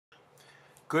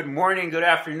Good morning, good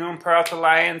afternoon, Peralta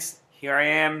Lions. Here I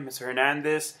am, Mr.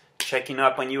 Hernandez, checking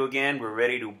up on you again. We're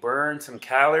ready to burn some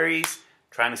calories,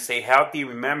 trying to stay healthy.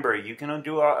 Remember, you can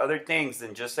do other things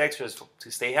than just exercise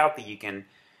to stay healthy. You can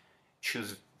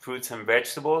choose fruits and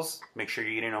vegetables. Make sure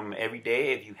you're eating them every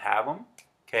day if you have them.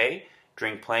 Okay,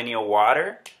 drink plenty of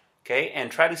water. Okay,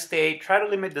 and try to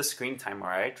limit the screen time. All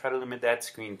right, try to limit that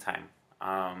screen time.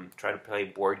 Try to play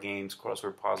board games,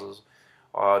 crossword puzzles,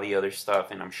 all the other stuff,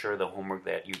 and I'm sure the homework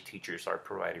that you teachers are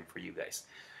providing for you guys.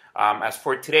 As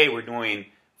for today, we're doing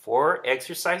 4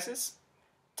 exercises,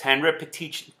 10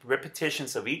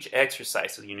 repetitions of each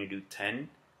exercise. So you're going to do 10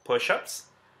 push-ups,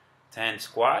 10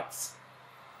 squats,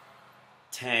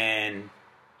 10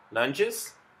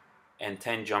 lunges, and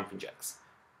 10 jumping jacks.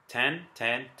 10,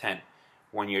 10, 10.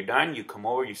 When you're done, you come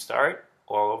over, you start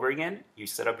all over again. You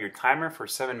set up your timer for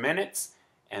 7 minutes,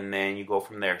 and then you go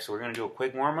from there. So we're going to do a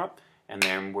quick warm-up, and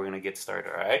then we're going to get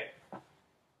started, all right?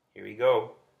 Here we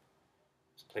go.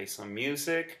 Let's play some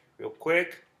music real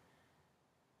quick.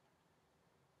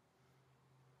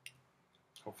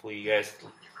 Hopefully you guys...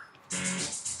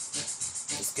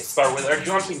 Let's get started with our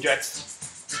jumping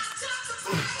jacks.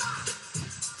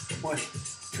 1, 2,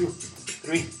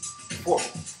 3, 4,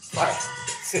 5,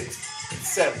 6,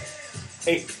 7,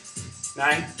 8,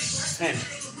 9, 10.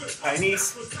 High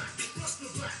knees.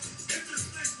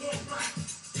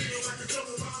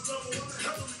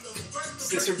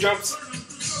 Scissor jumps.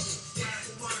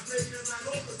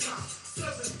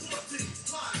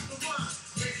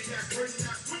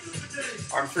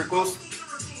 Arm circles.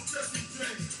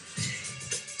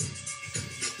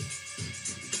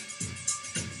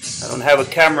 I don't have a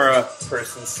camera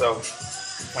person, so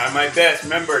try my best.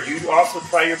 Remember, you also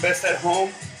try your best at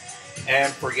home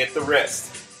and forget the rest.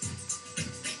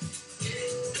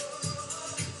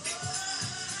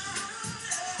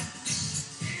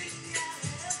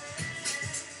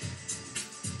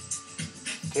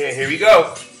 Okay, here we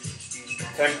go.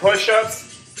 10 push-ups.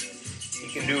 You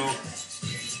can do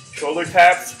shoulder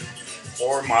taps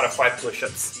or modified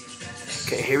push-ups.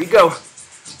 Okay, here we go.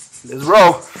 Let's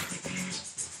roll.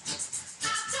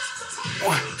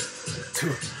 1, 2,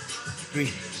 3,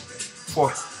 4,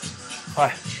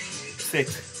 5,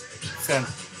 6, 7,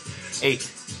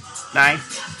 8, 9,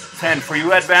 10. For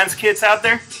you advanced kids out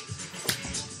there,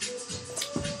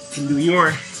 you can do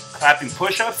your clapping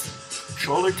push-ups,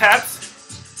 shoulder taps,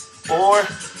 or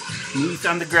knees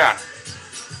on the ground.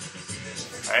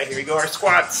 All right, here we go, our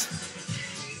squats.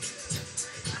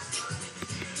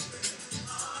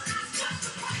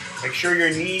 Make sure your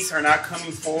knees are not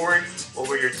coming forward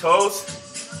over your toes.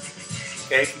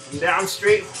 Okay, keep them down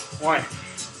straight. 1,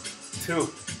 2,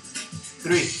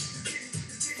 3,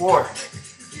 4,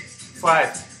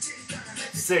 5,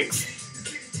 6,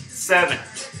 7,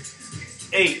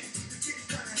 8,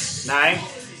 9,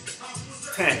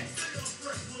 10.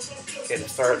 Okay,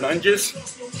 let's start lunges.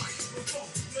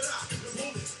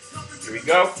 Here we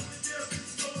go.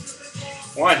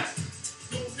 1,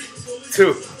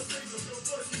 2,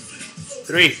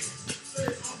 3,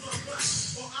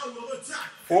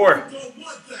 4,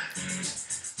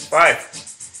 5,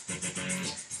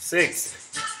 6,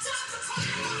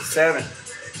 7,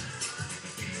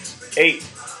 8,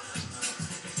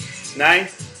 9,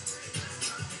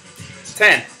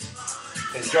 10.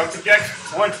 And jumping jacks.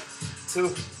 1,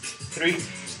 2, 3,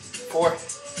 4,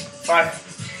 5,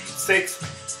 6,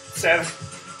 7,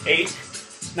 8,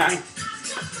 9,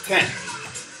 10.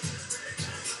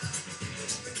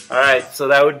 Alright, so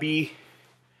that would be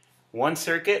 1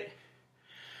 circuit.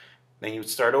 Then you would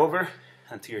start over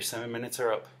until your 7 minutes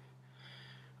are up.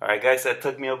 Alright guys, that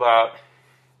took me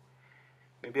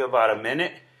maybe about a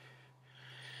minute.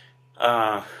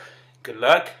 Good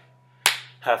luck.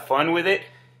 Have fun with it.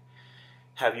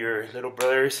 Have your little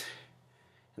brothers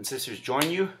and sisters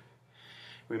join you.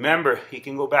 Remember, you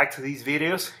can go back to these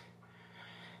videos.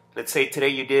 Let's say today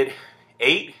you did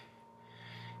 8.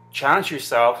 Challenge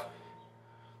yourself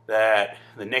that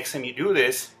the next time you do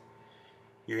this,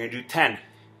 you're going to do 10.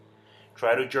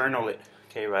 Try to journal it.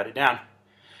 Okay, write it down.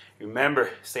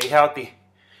 Remember, stay healthy.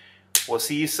 We'll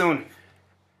see you soon.